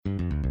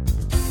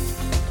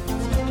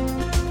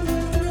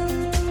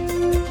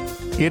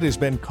It has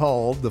been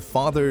called the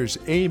Father's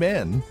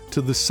Amen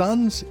to the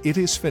Son's It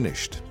Is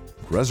Finished.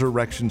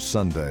 Resurrection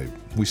Sunday.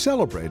 We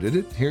celebrated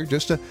it here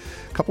just a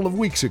couple of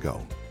weeks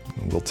ago.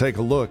 We'll take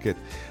a look at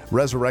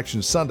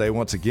Resurrection Sunday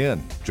once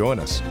again. Join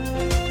us.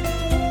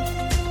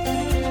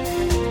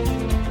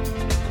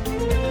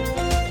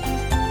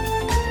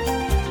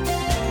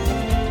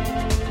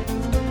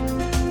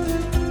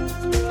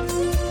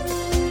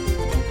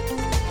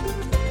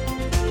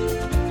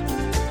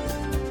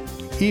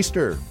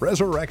 Easter,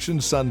 Resurrection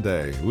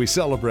Sunday. We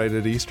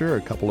celebrated Easter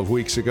a couple of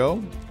weeks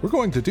ago. We're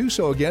going to do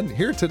so again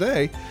here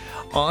today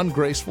on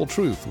Graceful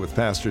Truth with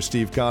Pastor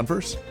Steve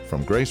Converse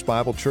from Grace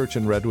Bible Church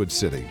in Redwood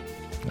City.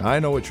 I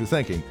know what you're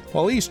thinking.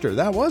 Well, Easter,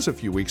 that was a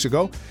few weeks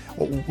ago.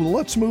 Well,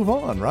 let's move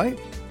on, right?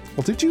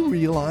 Well, did you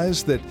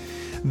realize that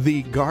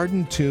the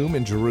Garden Tomb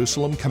in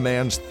Jerusalem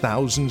commands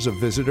thousands of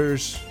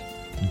visitors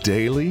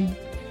daily,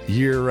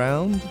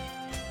 year-round?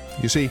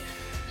 You see,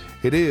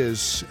 it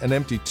is an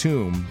empty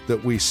tomb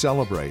that we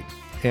celebrate,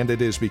 and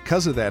it is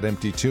because of that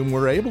empty tomb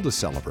we're able to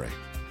celebrate.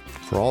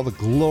 For all the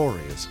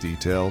glorious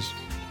details,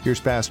 here's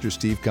Pastor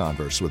Steve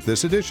Converse with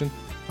this edition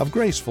of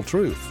Graceful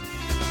Truth.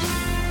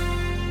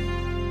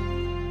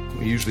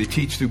 We usually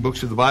teach through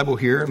books of the Bible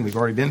here, and we've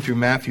already been through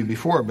Matthew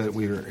before, but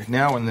we're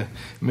now in the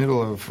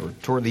middle of, or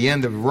toward the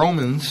end of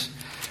Romans.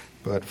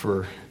 But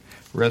for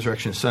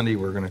Resurrection Sunday,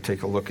 we're going to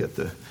take a look at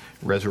the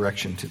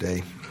resurrection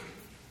today.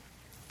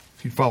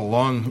 If you follow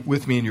along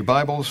with me in your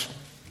Bibles,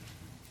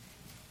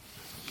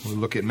 we'll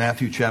look at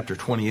Matthew chapter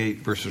 28,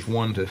 verses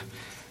 1 to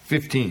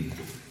 15.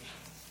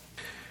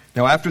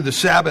 Now after the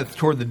Sabbath,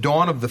 toward the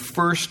dawn of the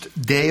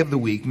first day of the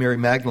week, Mary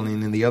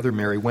Magdalene and the other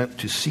Mary went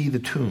to see the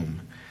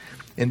tomb.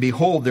 And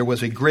behold, there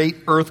was a great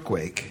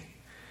earthquake,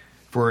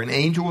 for an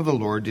angel of the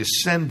Lord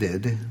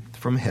descended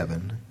from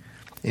heaven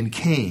and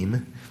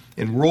came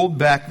and rolled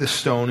back the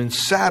stone and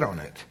sat on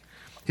it.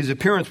 His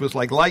appearance was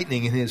like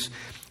lightning, and his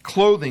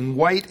clothing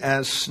white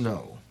as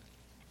snow.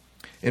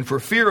 And for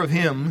fear of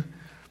him,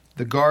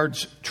 the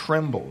guards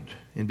trembled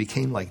and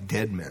became like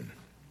dead men.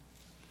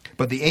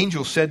 But the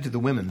angel said to the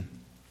women,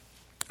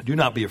 "Do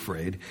not be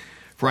afraid,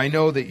 for I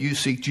know that you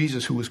seek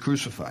Jesus who was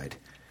crucified.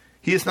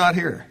 He is not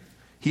here.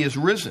 He is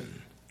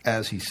risen,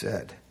 as he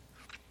said.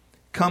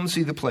 Come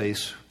see the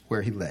place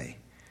where he lay.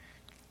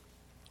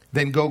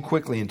 Then go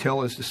quickly and tell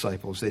his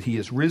disciples that he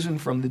is risen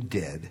from the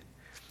dead.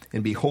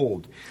 And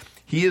behold,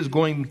 he is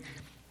going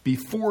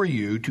before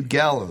you to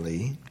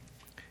Galilee.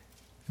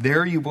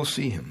 There you will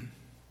see him.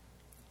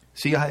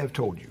 See, I have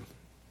told you."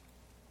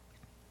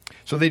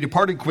 So they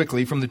departed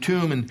quickly from the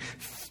tomb and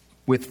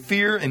with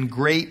fear and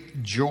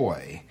great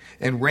joy,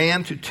 and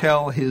ran to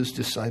tell his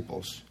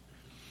disciples.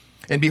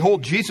 And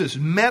behold, Jesus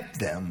met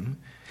them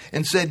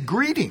and said,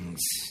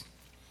 "Greetings."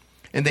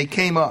 And they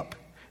came up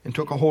and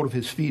took a hold of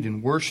his feet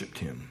and worshipped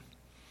him.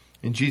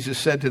 And Jesus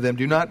said to them,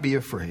 "Do not be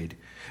afraid.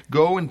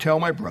 Go and tell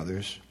my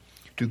brothers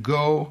to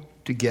go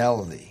to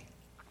Galilee,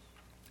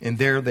 and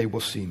there they will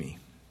see me."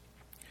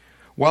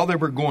 While they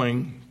were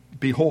going,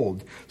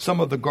 behold, some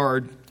of the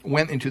guard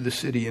went into the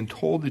city and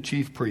told the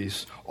chief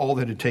priests all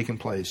that had taken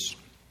place.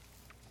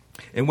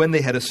 And when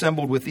they had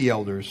assembled with the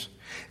elders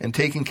and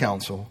taken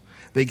counsel,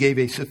 they gave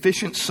a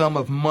sufficient sum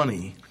of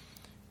money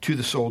to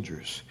the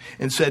soldiers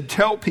and said,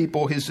 "Tell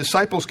people his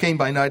disciples came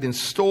by night and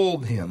stole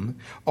him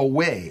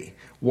away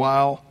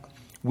while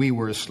we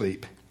were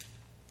asleep.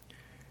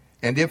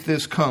 And if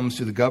this comes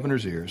to the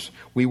governor's ears,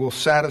 we will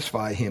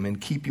satisfy him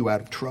and keep you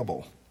out of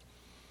trouble."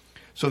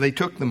 So they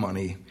took the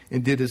money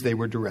and did as they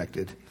were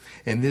directed.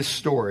 And this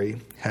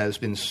story has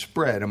been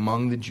spread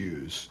among the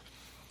Jews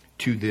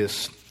to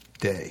this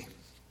day.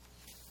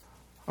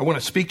 I want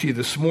to speak to you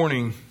this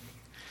morning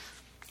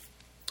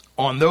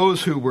on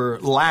those who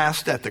were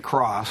last at the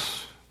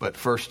cross, but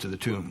first to the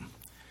tomb.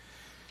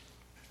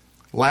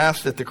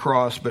 Last at the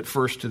cross, but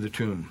first to the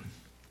tomb.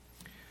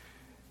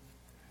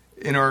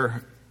 In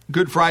our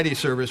Good Friday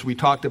service, we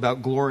talked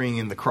about glorying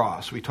in the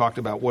cross. We talked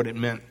about what it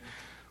meant,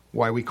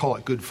 why we call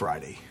it Good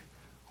Friday,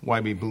 why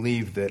we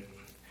believe that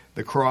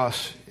the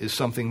cross is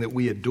something that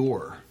we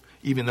adore,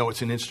 even though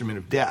it's an instrument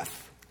of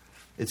death.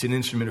 It's an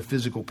instrument of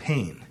physical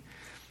pain.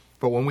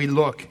 But when we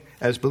look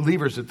as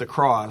believers at the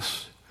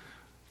cross,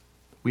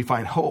 we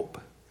find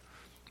hope,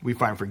 we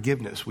find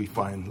forgiveness, we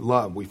find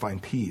love, we find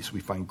peace,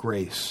 we find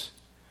grace.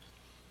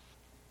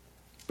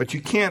 But you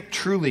can't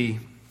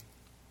truly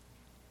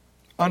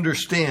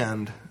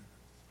understand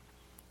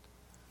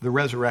the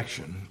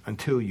resurrection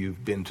until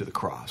you've been to the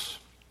cross.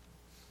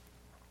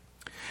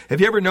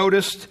 Have you ever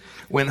noticed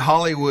when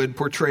Hollywood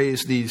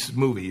portrays these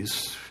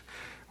movies,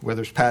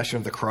 whether it's Passion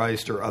of the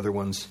Christ or other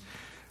ones,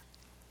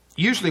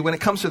 usually when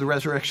it comes to the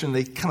resurrection,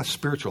 they kind of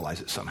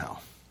spiritualize it somehow.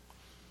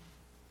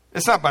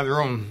 It's not by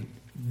their own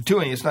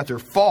doing. It's not their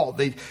fault.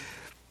 They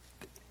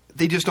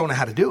just don't know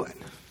how to do it.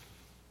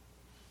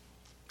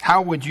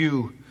 How would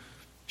you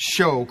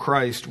show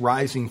Christ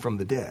rising from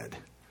the dead?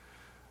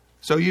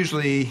 So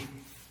usually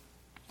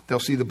they'll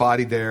see the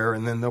body there,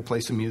 and then they'll play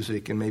some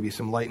music and maybe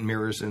some light and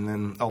mirrors, and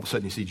then all of a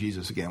sudden you see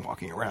Jesus again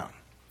walking around.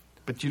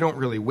 But you don't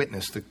really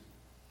witness the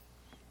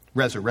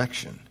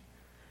resurrection.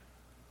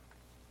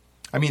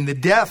 I mean, the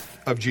death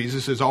of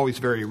Jesus is always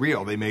very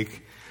real. They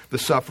make the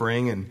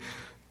suffering and,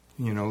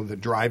 the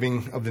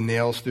driving of the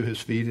nails through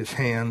his feet, his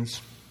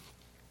hands,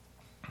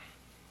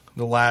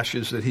 the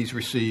lashes that he's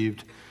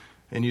received,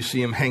 and you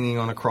see him hanging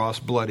on a cross,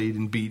 bloodied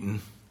and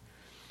beaten.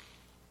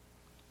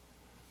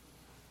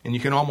 And you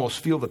can almost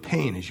feel the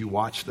pain as you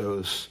watch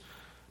those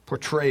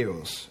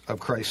portrayals of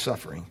Christ's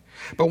suffering.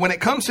 But when it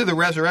comes to the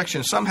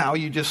resurrection, somehow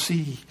you just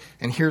see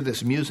and hear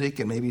this music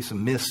and maybe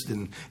some mist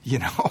and,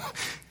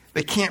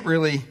 they can't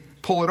really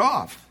pull it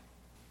off.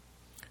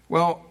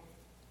 Well,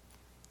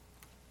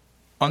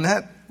 on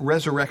that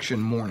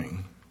resurrection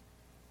morning,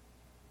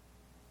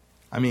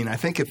 I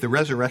think if the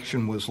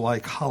resurrection was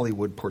like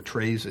Hollywood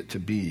portrays it to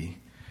be,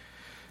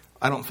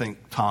 I don't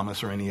think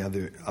Thomas or any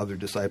other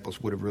disciples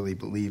would have really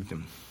believed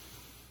him.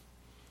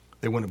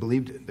 They wouldn't have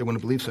believed it. They wouldn't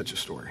have believed such a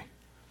story.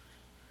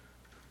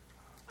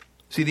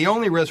 See, the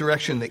only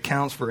resurrection that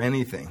counts for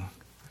anything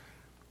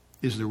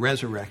is the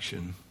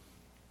resurrection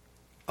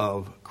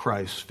of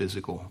Christ's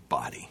physical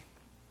body.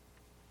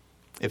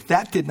 If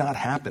that did not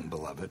happen,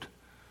 beloved,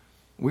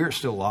 we are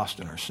still lost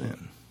in our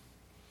sin.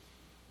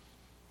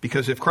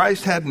 Because if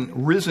Christ hadn't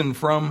risen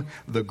from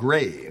the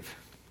grave,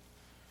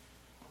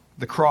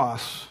 the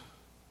cross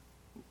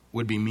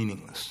would be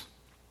meaningless.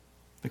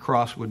 The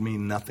cross would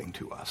mean nothing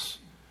to us.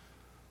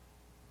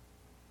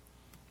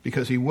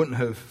 Because he wouldn't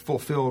have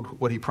fulfilled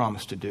what he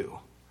promised to do.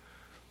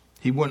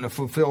 He wouldn't have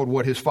fulfilled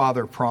what his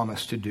Father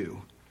promised to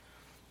do.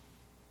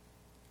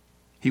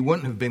 He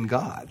wouldn't have been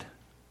God,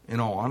 in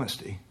all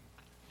honesty.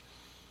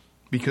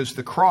 Because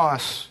the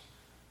cross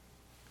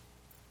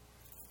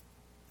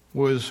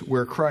was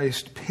where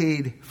Christ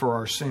paid for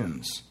our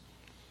sins.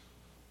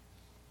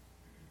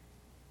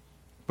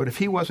 But if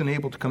he wasn't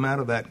able to come out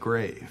of that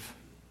grave,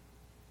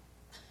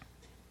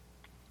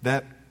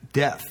 that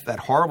death, that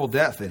horrible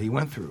death that he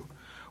went through,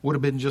 would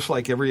have been just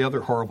like every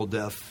other horrible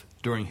death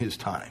during his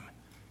time.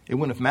 It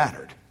wouldn't have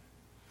mattered.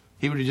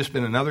 He would have just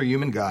been another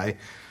human guy,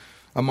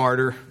 a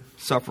martyr,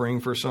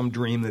 suffering for some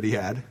dream that he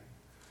had.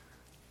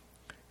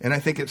 And I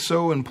think it's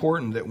so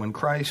important that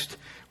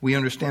we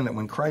understand that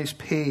when Christ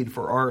paid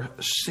for our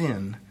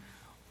sin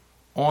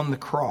on the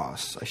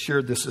cross, I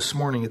shared this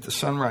morning at the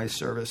sunrise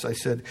service. I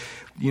said,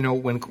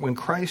 when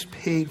Christ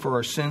paid for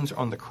our sins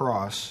on the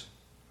cross,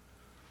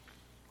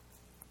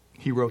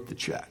 he wrote the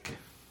check.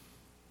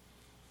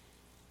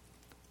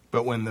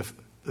 But when the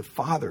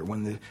Father,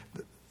 when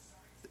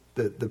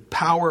the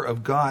power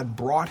of God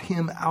brought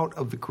him out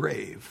of the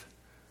grave,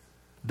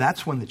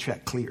 that's when the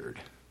check cleared.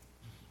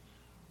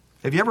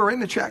 Have you ever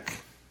written a check?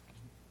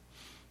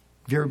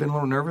 Have you ever been a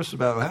little nervous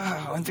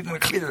about, when's it going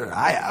to clear?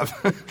 I have.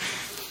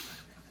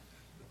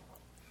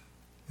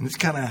 And it's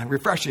kind of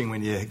refreshing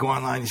when you go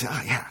online and you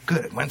say, yeah,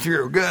 good, it went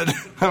through, good.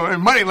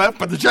 Money left,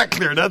 but the check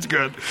cleared, that's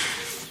good.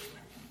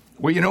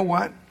 Well, you know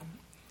what?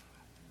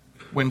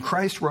 When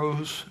Christ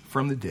rose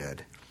from the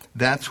dead,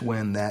 that's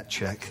when that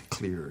check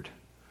cleared.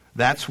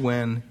 That's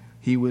when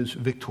he was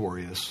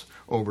victorious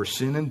over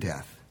sin and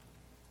death.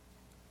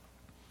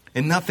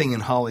 And nothing in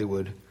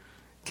Hollywood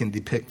can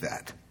depict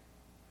that.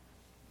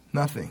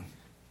 Nothing.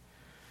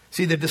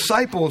 See, the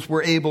disciples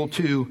were able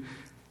to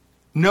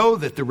know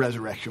that the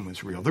resurrection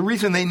was real. The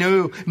reason they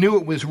knew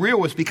it was real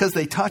was because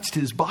they touched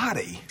his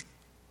body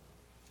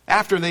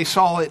after they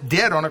saw it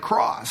dead on a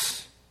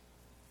cross.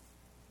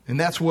 And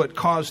that's what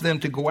caused them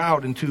to go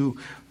out into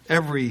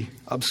every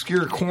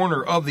obscure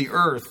corner of the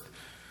earth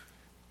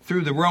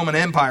through the Roman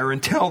Empire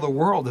and tell the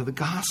world of the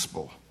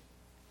gospel.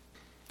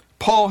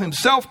 Paul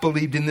himself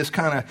believed in this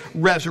kind of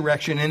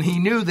resurrection, and he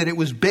knew that it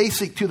was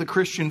basic to the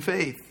Christian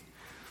faith.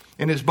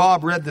 And as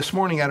Bob read this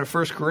morning out of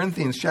 1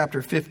 Corinthians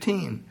chapter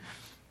 15,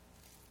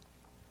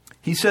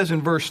 he says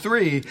in verse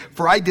 3,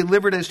 "For I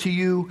delivered as to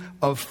you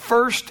of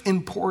first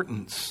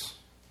importance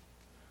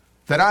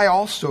what I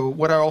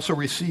also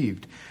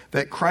received,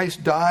 that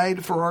Christ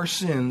died for our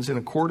sins in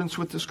accordance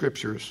with the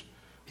Scriptures."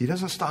 He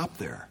doesn't stop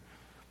there.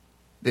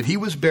 That he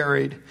was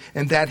buried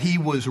and that he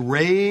was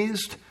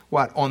raised,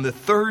 on the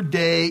third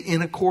day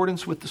in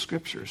accordance with the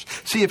Scriptures.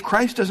 See, if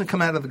Christ doesn't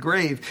come out of the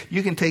grave,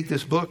 you can take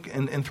this book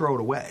and throw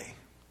it away.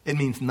 It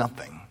means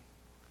nothing.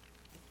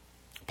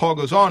 Paul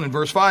goes on in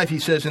verse 5, he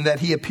says, "And that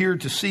he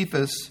appeared to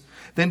Cephas,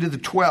 then to the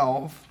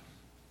 12.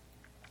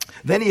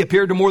 Then he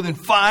appeared to more than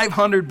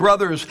 500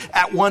 brothers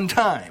at one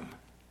time."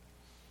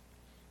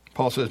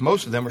 Paul says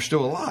most of them are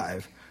still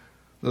alive,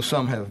 though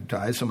some have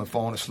died, some have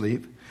fallen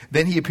asleep.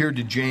 "Then he appeared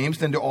to James,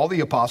 then to all the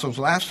apostles.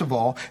 Last of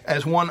all,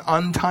 as one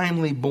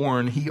untimely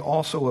born, he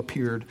also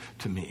appeared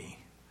to me."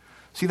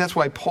 See, that's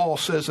why Paul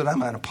says that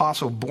I'm an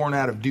apostle born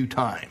out of due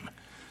time.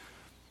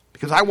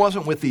 Because I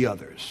wasn't with the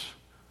others.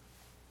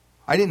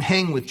 I didn't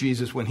hang with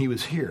Jesus when he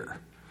was here.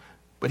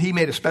 But he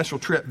made a special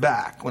trip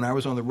back when I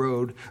was on the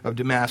road of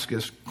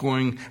Damascus,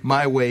 going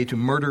my way to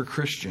murder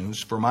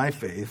Christians for my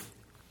faith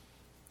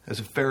as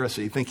a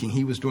Pharisee, thinking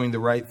he was doing the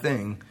right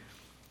thing.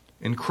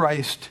 And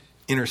Christ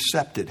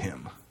intercepted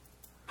him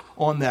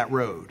on that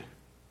road.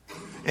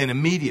 And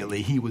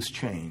immediately he was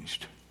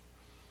changed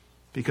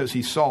because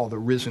he saw the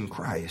risen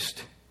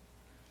Christ.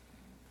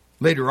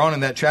 Later on in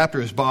that chapter,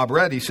 as Bob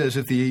read, he says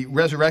if the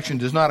resurrection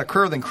does not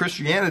occur, then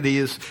Christianity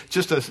is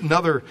just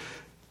another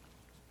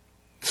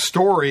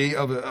story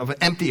of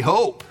empty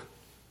hope.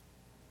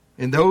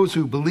 And those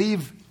who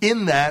believe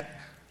in that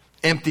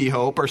empty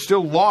hope are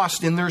still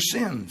lost in their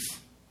sins.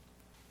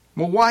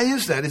 Well, why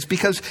is that? It's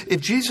because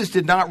if Jesus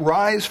did not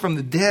rise from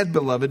the dead,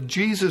 beloved,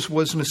 Jesus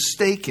was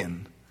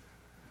mistaken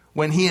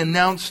when he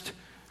announced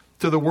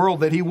to the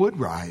world that he would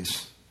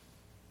rise.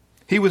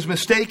 He was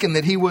mistaken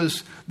that he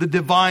was the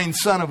divine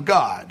Son of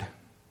God.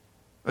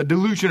 A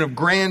delusion of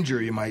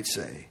grandeur, you might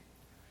say.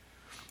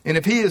 And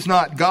if he is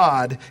not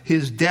God,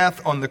 his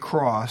death on the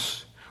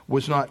cross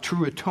was not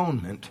true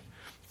atonement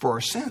for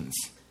our sins.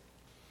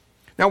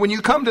 Now, when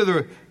you come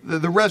to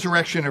the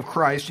resurrection of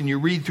Christ and you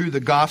read through the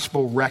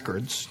gospel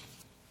records,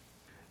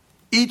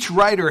 each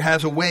writer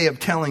has a way of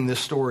telling this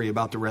story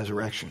about the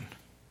resurrection.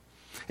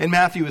 And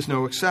Matthew is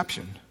no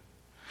exception.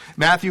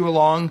 Matthew,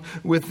 along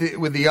with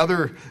the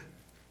other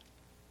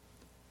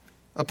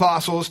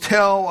apostles,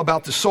 tell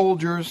about the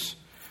soldiers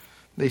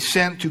they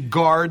sent to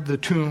guard the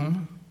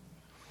tomb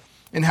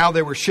and how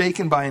they were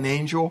shaken by an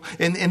angel.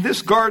 And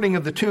this guarding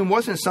of the tomb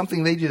wasn't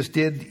something they just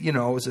did,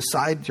 as a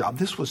side job.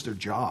 This was their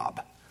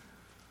job.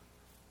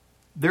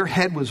 Their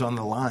head was on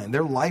the line.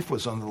 Their life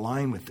was on the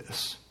line with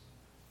this.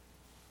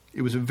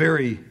 It was a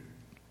very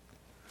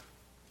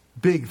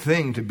big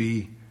thing to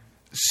be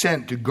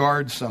sent to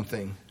guard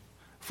something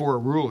for a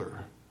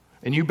ruler.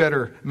 And you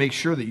better make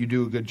sure that you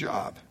do a good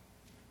job.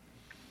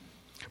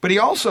 But he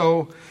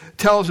also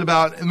tells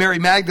about Mary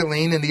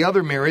Magdalene and the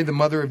other Mary, the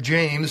mother of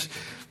James,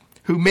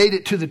 who made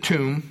it to the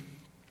tomb,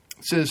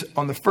 it says,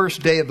 on the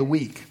first day of the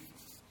week.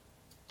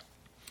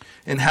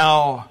 And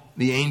how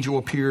the angel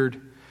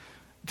appeared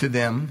to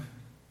them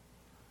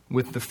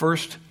with the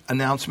first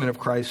announcement of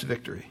Christ's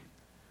victory.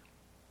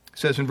 It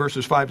says in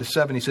verses 5 to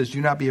 7, he says,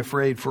 do not be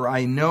afraid, for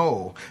I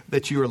know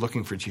that you are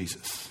looking for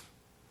Jesus.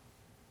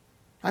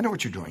 I know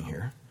what you're doing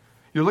here.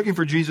 You're looking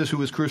for Jesus who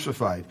was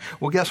crucified.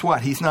 Well, guess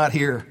what? He's not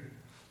here.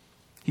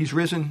 He's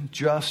risen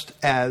just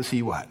as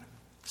he what?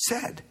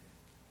 Said.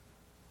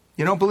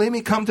 You don't believe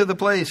me? Come to the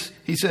place,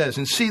 he says,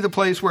 and see the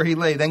place where he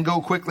lay. Then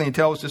go quickly and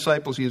tell his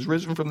disciples he is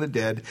risen from the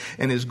dead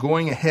and is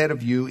going ahead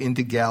of you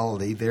into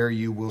Galilee. There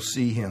you will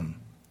see him.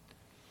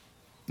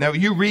 Now,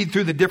 you read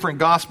through the different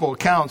gospel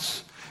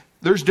accounts.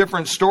 There's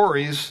different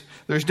stories.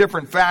 There's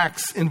different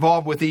facts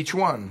involved with each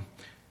one.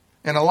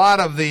 And a lot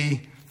of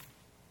the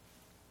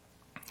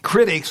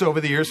critics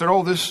over the years said,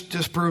 this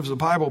just proves the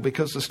Bible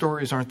because the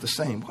stories aren't the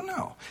same. Well,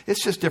 no.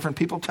 It's just different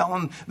people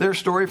telling their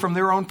story from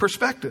their own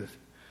perspective.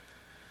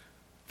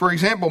 For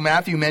example,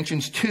 Matthew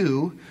mentions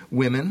 2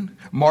 women.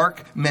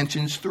 Mark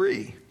mentions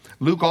 3.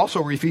 Luke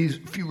also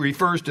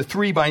refers to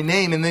 3 by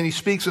name, and then he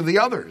speaks of the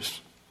others.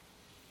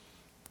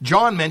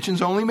 John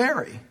mentions only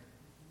Mary.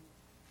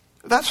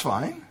 That's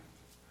fine.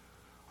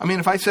 I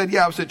mean, if I said,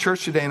 I was at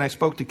church today and I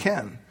spoke to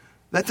Ken,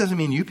 that doesn't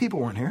mean you people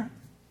weren't here.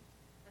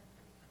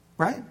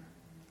 Right?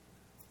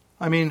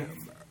 I mean,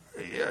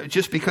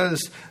 just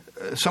because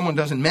someone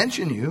doesn't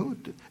mention you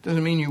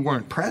doesn't mean you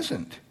weren't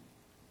present.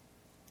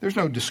 There's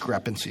no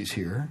discrepancies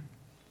here.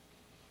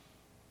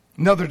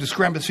 Another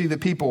discrepancy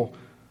that people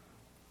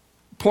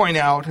point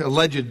out,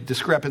 alleged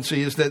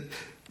discrepancy, is that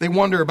they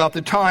wonder about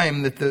the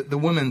time that the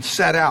women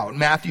set out.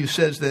 Matthew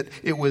says that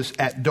it was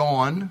at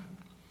dawn.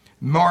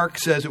 Mark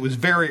says it was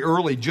very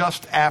early,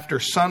 just after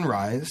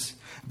sunrise.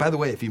 By the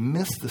way, if you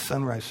missed the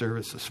sunrise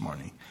service this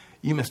morning,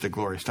 you missed a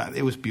glorious time.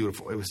 It was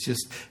beautiful. It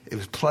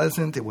was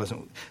pleasant. It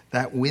wasn't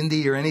that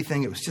windy or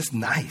anything. It was just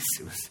nice.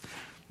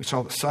 We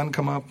saw the sun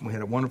come up. We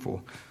had a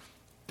wonderful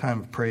time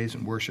of praise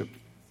and worship.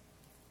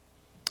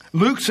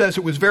 Luke says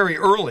it was very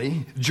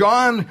early.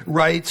 John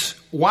writes,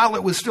 while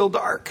it was still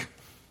dark.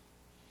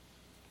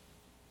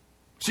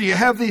 So you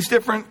have these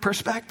different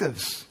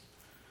perspectives.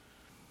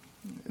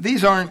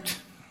 These aren't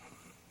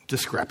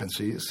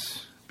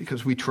discrepancies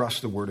because we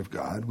trust the Word of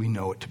God. We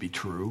know it to be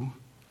true.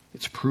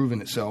 It's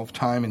proven itself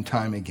time and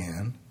time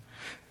again.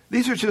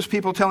 These are just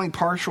people telling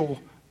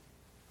partial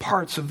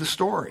parts of the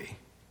story.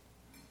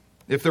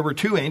 If there were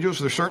 2 angels,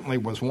 there certainly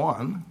was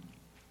one.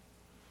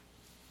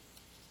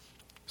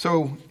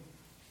 So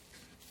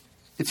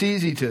it's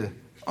easy to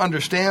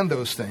understand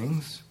those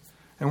things,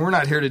 and we're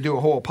not here to do a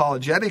whole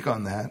apologetic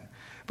on that,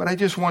 but I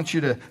just want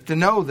you to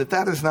know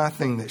that is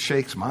nothing that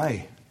shakes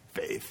my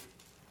faith.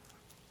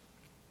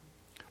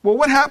 Well,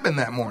 what happened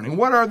that morning?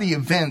 What are the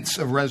events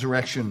of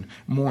resurrection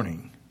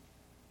morning?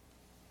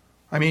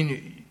 I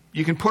mean,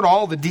 you can put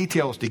all the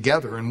details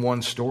together in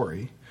one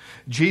story.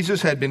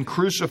 Jesus had been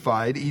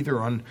crucified either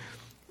on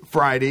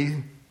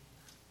Friday,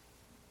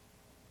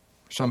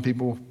 some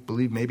people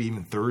believe maybe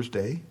even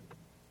Thursday.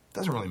 It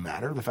doesn't really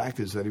matter. The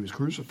fact is that he was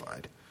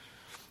crucified.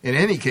 In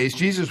any case,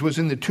 Jesus was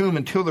in the tomb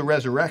until the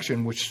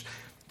resurrection, which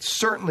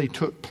certainly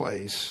took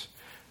place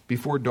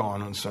before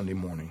dawn on Sunday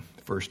morning,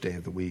 the first day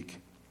of the week.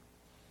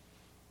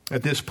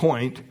 At this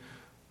point,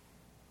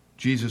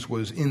 Jesus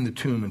was in the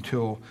tomb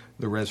until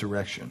the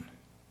resurrection.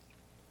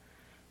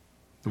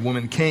 The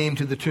woman came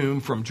to the tomb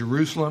from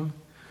Jerusalem.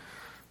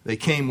 They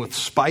came with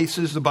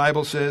spices, the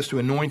Bible says, to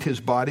anoint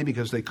his body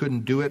because they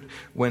couldn't do it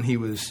when he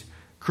was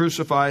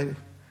crucified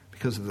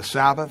because of the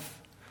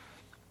Sabbath.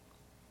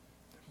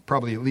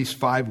 Probably at least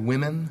 5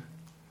 women.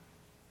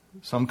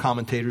 Some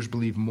commentators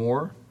believe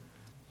more.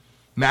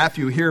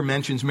 Matthew here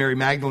mentions Mary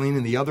Magdalene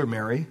and the other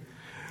Mary.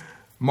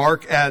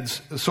 Mark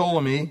adds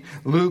Salome.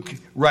 Luke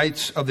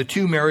writes of the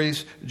 2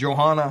 Marys,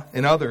 Johanna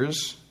and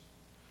others.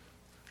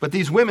 But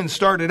these women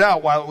started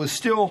out while it was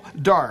still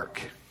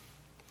dark.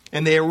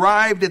 And they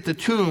arrived at the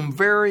tomb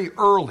very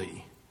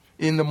early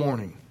in the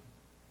morning.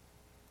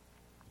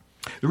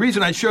 The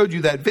reason I showed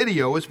you that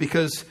video is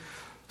because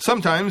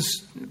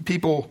sometimes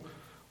people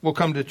will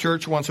come to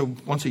church once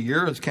a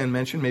year, as Ken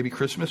mentioned, maybe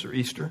Christmas or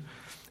Easter.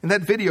 And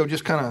that video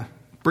just kind of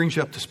brings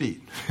you up to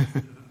speed.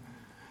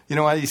 You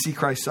know, you see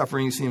Christ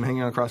suffering, you see him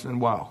hanging on a cross, and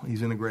wow,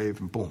 he's in the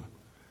grave, and boom,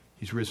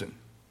 he's risen.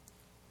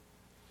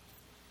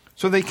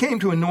 So they came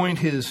to anoint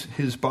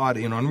his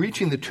body, and on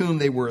reaching the tomb,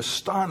 they were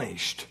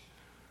astonished.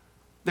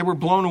 They were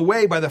blown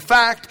away by the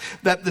fact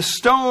that the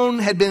stone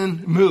had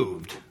been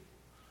moved.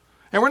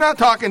 And we're not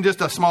talking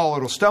just a small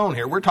little stone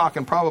here. We're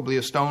talking probably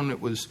a stone that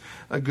was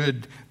a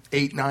good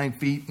 8-9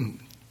 feet and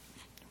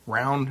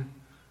round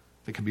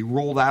that could be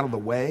rolled out of the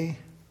way.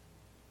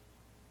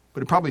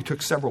 But it probably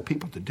took several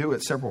people to do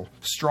it, several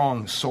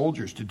strong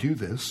soldiers to do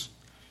this.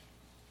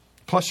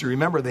 Plus, you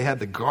remember they had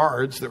the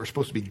guards that were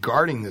supposed to be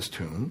guarding this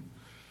tomb.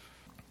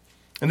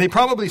 And they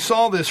probably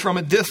saw this from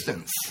a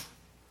distance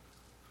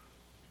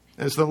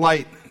as the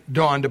light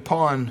dawned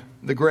upon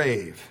the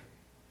grave.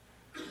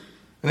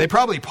 And they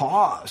probably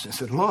paused and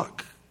said,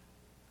 look,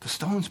 the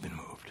stone's been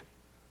moved.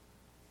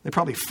 They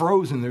probably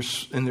froze in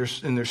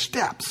their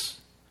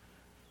steps.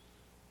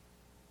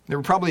 They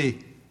were probably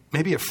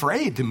maybe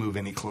afraid to move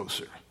any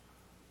closer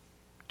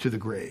to the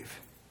grave.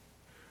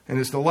 And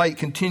as the light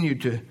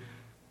continued to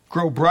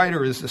grow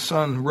brighter as the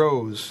sun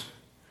rose,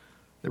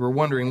 they were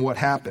wondering what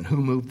happened. Who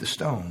moved the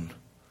stone?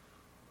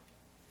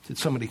 Did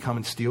somebody come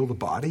and steal the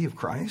body of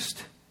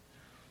Christ?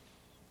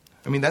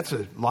 I mean, that's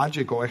a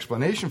logical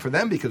explanation for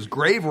them because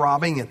grave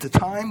robbing at the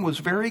time was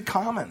very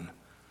common.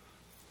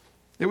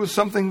 It was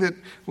something that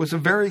was a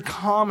very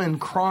common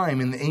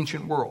crime in the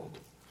ancient world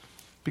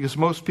because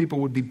most people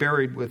would be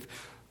buried with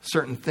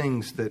certain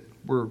things that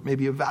were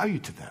maybe of value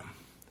to them.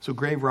 So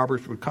grave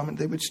robbers would come and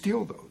they would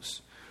steal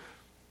those.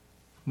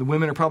 The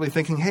women are probably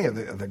thinking, hey, are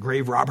the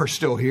grave robbers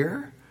still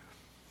here?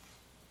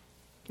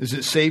 Is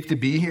it safe to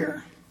be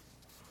here?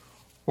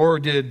 Or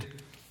did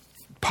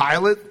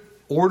Pilate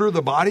order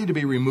the body to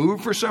be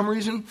removed for some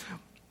reason?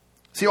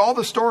 See, all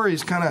the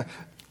stories kind of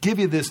give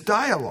you this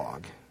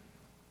dialogue.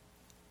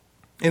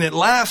 And at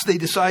last they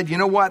decide, you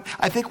know what?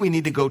 I think we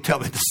need to go tell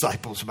the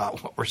disciples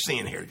about what we're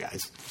seeing here,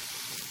 guys.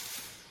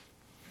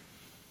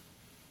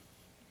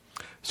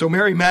 So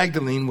Mary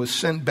Magdalene was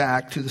sent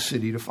back to the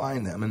city to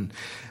find them. And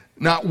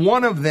not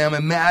one of them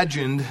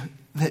imagined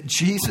that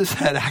Jesus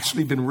had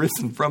actually been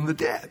risen from the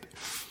dead.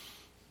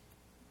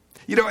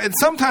 You know, and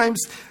sometimes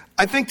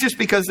I think just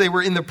because they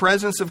were in the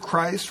presence of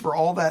Christ for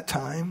all that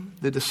time,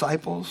 the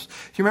disciples, do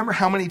you remember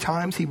how many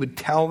times he would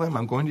tell them,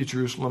 I'm going to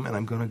Jerusalem and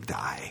I'm going to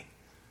die?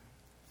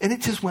 And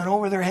it just went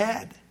over their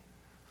head.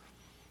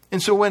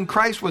 And so when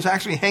Christ was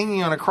actually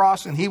hanging on a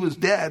cross and he was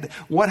dead,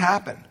 what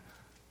happened?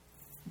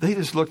 They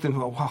just looked and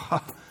go,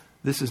 wow,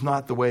 this is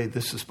not the way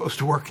this is supposed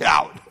to work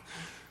out.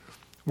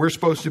 We're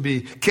supposed to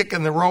be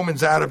kicking the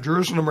Romans out of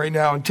Jerusalem right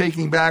now and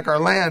taking back our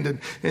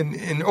land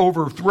and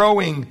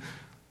overthrowing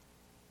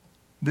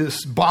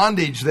this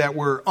bondage that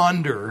we're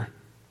under.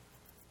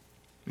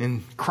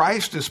 And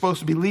Christ is supposed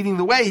to be leading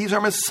the way. He's our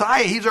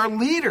Messiah. He's our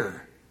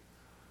leader.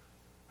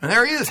 And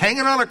there he is,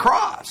 hanging on a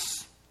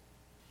cross.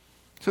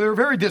 So they were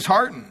very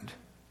disheartened.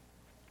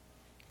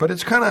 But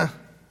it's kind of,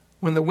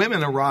 when the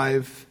women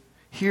arrive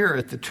here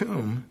at the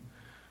tomb,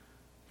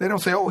 they don't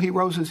say, oh, he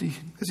rose as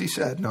he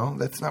said. No,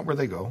 that's not where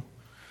they go.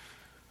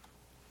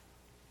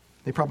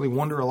 They probably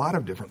wonder a lot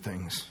of different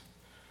things.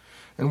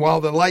 And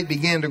while the light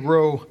began to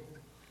grow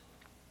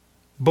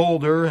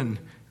bolder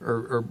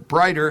or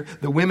brighter,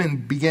 the women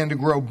began to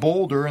grow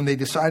bolder and they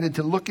decided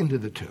to look into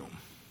the tomb.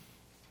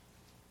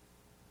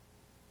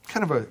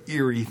 Kind of an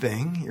eerie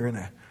thing. You're in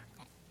a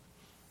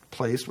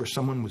place where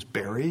someone was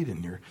buried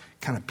and you're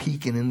kind of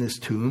peeking in this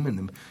tomb in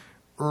the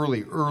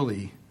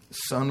early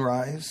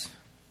sunrise.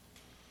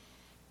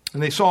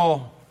 And they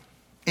saw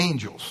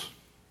angels,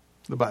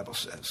 the Bible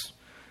says.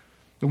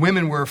 The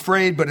women were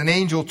afraid, but an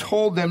angel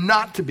told them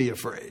not to be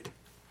afraid.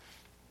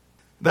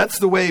 That's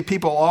the way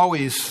people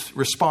always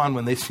respond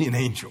when they see an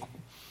angel.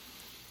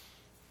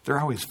 They're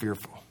always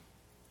fearful.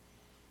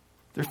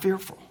 They're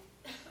fearful.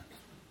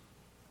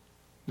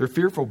 They're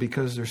fearful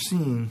because they're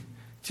seeing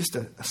just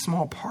a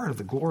small part of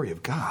the glory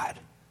of God.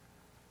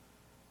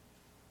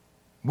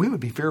 We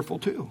would be fearful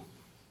too.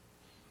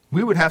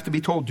 We would have to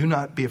be told, do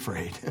not be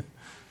afraid.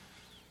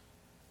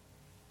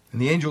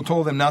 And the angel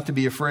told them not to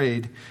be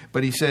afraid,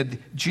 but he said,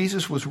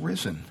 Jesus was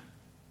risen.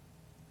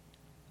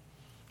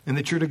 And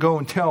that you're to go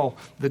and tell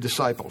the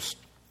disciples.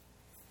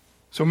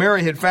 So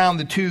Mary had found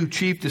the 2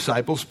 chief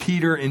disciples,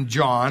 Peter and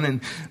John,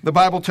 and the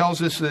Bible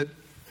tells us that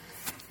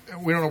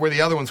we don't know where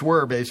the other ones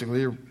were,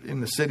 basically, or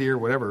in the city or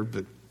whatever,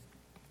 but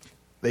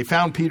they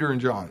found Peter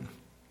and John.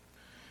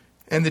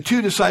 And the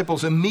two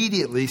disciples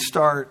immediately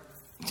start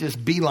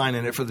just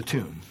beelining it for the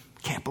tomb.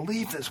 Can't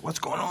believe this. What's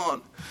going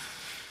on?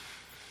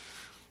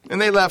 And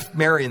they left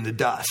Mary in the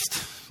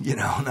dust.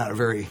 Not a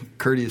very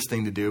courteous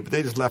thing to do, but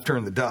they just left her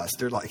in the dust.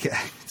 They're like, yeah,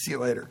 see you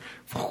later.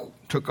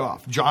 Took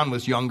off. John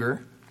was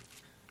younger,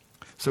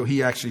 so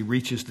he actually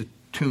reaches the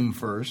tomb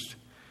first.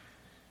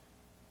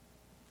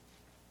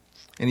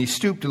 And he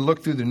stooped to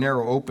look through the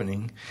narrow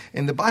opening.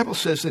 And the Bible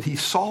says that he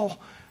saw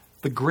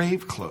the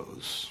grave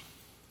clothes.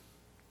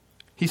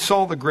 He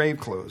saw the grave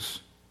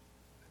clothes.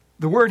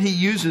 The word he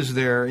uses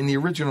there in the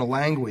original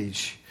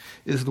language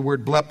is the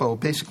word blepo.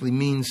 Basically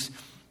means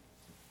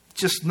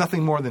just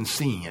nothing more than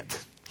seeing it.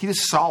 He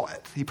just saw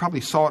it. He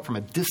probably saw it from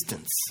a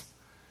distance.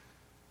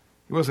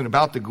 He wasn't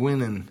about to go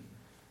in and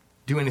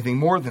do anything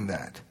more than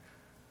that.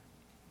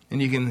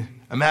 And you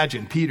can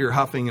imagine Peter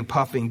huffing and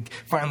puffing,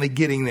 finally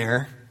getting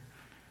there.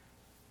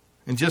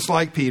 And just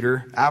like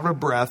Peter, out of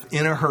breath,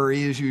 in a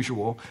hurry as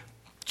usual,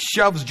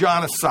 shoves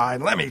John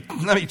aside. Let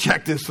me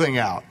check this thing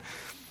out.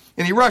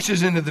 And he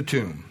rushes into the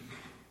tomb.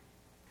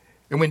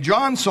 And when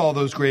John saw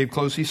those grave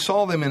clothes, he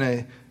saw them in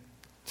a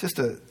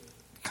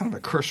kind of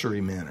a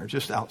cursory manner,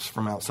 just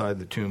from outside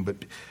the tomb.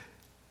 But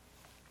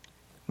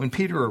when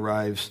Peter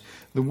arrives,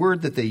 the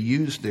word that they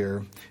use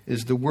there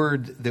is the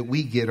word that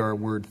we get our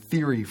word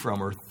theory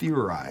from, or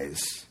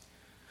theorize.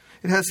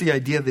 It has the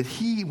idea that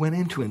he went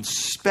in to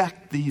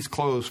inspect these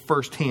clothes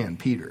firsthand,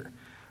 Peter.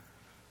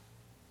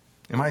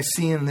 Am I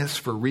seeing this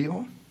for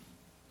real?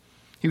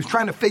 He was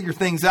trying to figure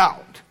things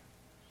out.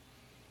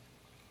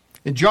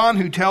 And John,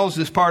 who tells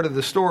this part of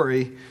the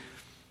story,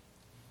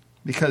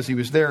 because he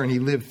was there and he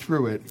lived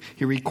through it,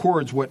 he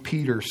records what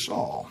Peter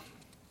saw.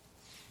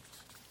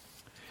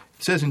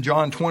 It says in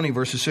John 20,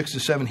 verses 6 to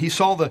 7, he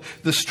saw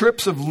the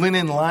strips of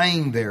linen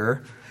lying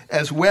there,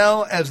 as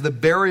well as the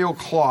burial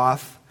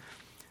cloth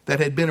that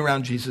had been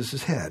around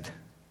Jesus' head.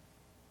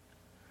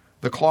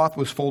 The cloth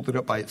was folded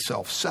up by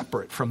itself,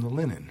 separate from the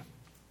linen.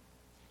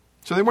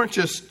 So they weren't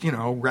just,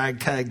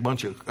 ragtag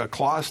bunch of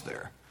cloths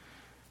there.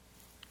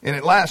 And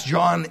at last,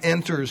 John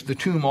enters the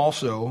tomb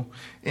also,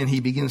 and he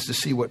begins to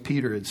see what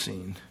Peter had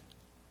seen.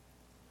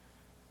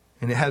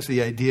 And it has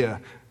the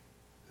idea,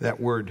 that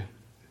word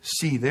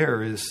see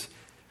there is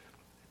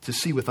to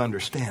see with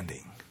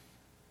understanding.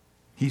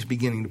 He's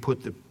beginning to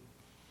put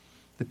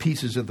the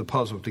pieces of the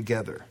puzzle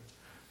together,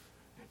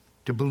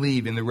 to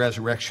believe in the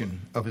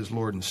resurrection of his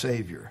Lord and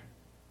Savior.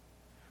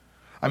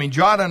 I mean,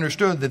 John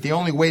understood that the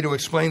only way to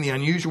explain the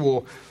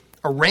unusual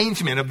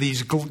arrangement of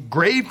these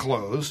grave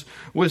clothes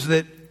was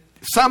that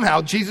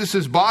somehow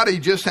Jesus' body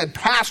just had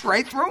passed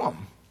right through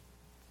them.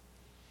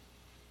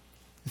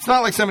 It's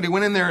not like somebody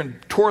went in there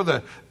and tore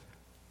the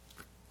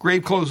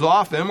grave clothes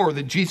off him, or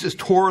that Jesus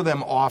tore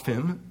them off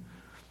him.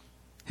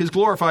 His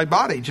glorified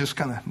body just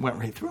kind of went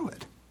right through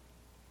it.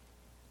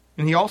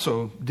 And he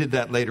also did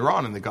that later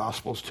on in the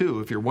Gospels too.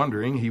 If you're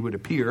wondering, he would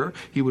appear,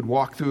 he would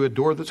walk through a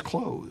door that's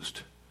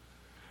closed.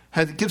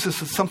 It gives us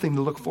something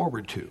to look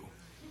forward to,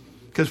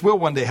 because we'll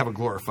one day have a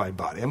glorified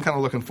body. I'm kind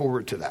of looking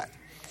forward to that.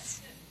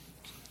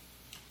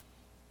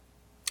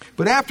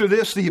 But after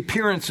this, the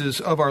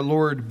appearances of our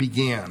Lord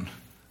began.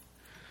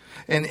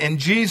 And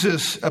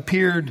Jesus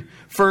appeared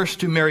first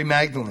to Mary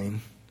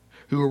Magdalene,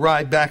 who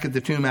arrived back at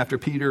the tomb after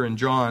Peter and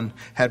John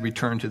had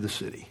returned to the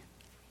city.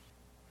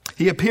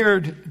 He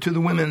appeared to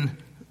the women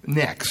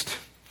next,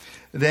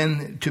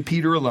 then to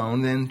Peter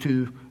alone, then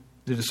to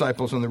the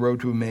disciples on the road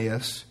to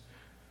Emmaus.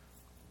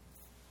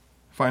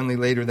 Finally,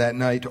 later that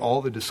night, to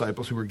all the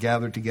disciples who were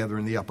gathered together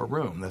in the upper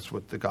room. That's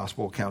what the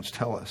gospel accounts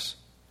tell us.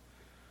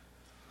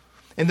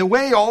 And the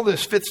way all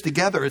this fits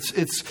together,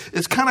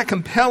 it's kind of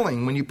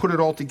compelling when you put it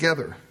all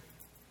together.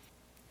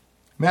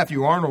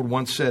 Matthew Arnold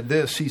once said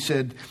this. He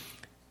said,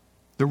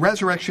 the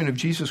resurrection of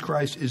Jesus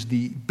Christ is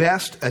the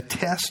best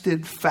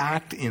attested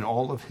fact in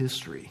all of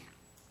history.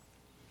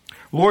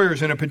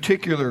 Lawyers in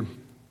particular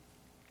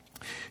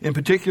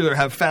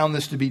have found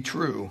this to be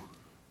true.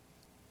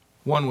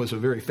 One was a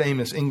very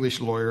famous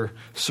English lawyer,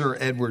 Sir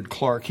Edward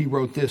Clarke. He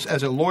wrote this: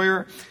 as a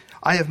lawyer,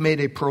 I have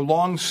made a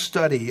prolonged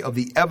study of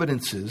the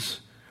evidences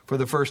for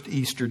the first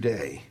Easter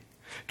day.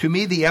 To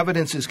me, the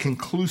evidence is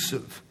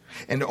conclusive.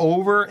 And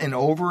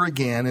over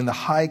again in the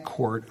high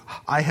court,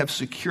 I have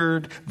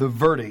secured the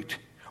verdict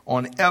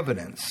on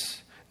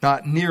evidence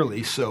not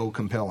nearly so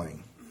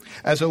compelling.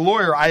 As a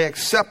lawyer, I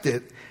accept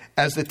it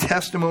as the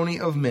testimony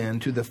of men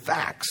to the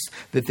facts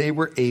that they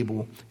were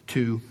able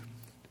to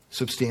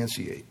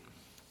substantiate.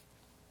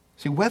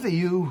 See, whether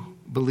you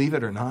believe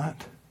it or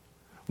not,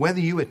 whether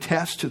you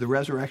attest to the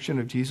resurrection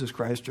of Jesus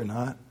Christ or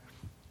not,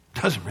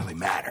 doesn't really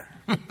matter.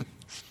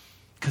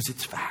 Because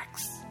it's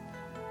facts.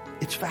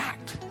 It's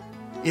fact.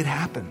 It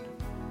happened.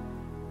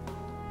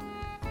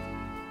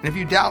 And if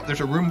you doubt,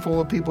 there's a room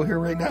full of people here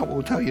right now who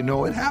will tell you,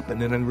 no, it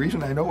happened. And the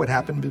reason I know it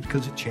happened is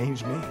because it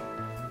changed me.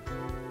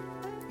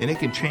 And it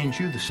can change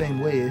you the same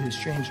way it has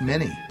changed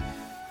many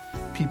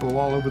people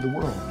all over the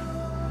world.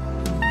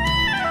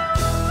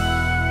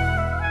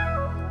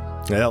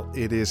 Well,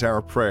 it is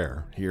our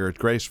prayer here at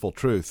Graceful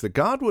Truth that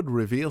God would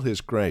reveal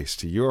His grace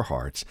to your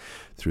hearts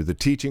through the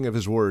teaching of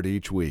His Word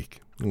each week.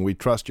 And we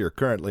trust you're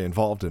currently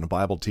involved in a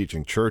Bible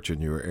teaching church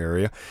in your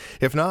area.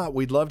 If not,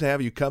 we'd love to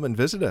have you come and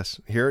visit us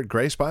here at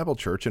Grace Bible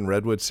Church in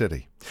Redwood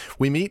City.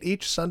 We meet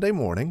each Sunday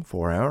morning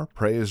for our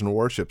praise and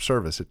worship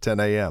service at 10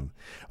 a.m.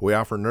 We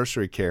offer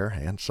nursery care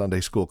and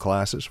Sunday school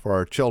classes for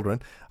our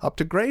children up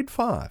to grade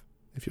 5.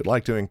 If you'd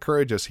like to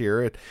encourage us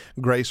here at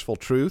Graceful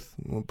Truth,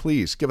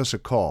 please give us a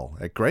call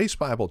at Grace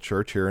Bible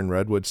Church here in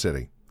Redwood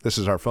City. This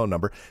is our phone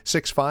number,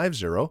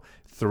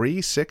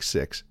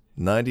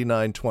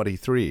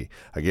 650-366-9923.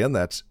 Again,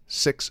 that's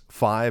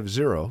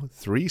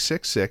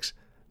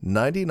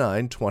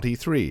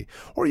 650-366-9923.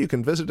 Or you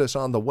can visit us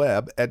on the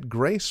web at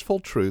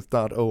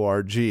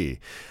gracefultruth.org.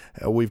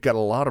 We've got a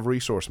lot of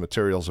resource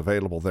materials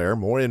available there,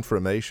 more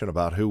information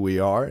about who we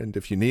are, and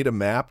if you need a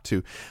map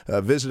to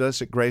visit us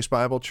at Grace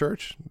Bible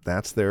Church,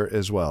 that's there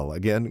as well.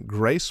 Again,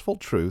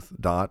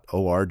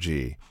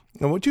 gracefultruth.org.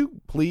 And would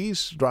you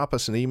please drop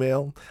us an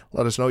email?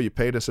 Let us know you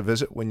paid us a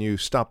visit when you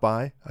stop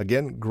by.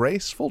 Again,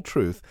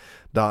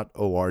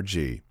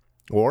 gracefultruth.org.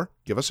 Or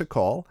give us a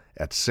call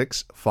at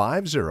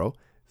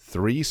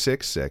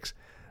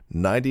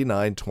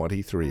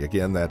 650-366-9923.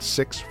 Again, that's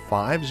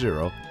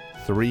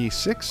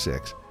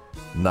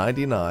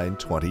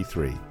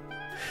 650-366-9923.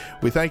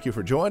 We thank you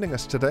for joining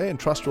us today and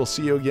trust we'll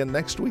see you again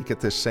next week at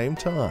this same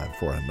time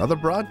for another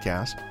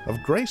broadcast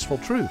of Graceful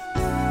Truth.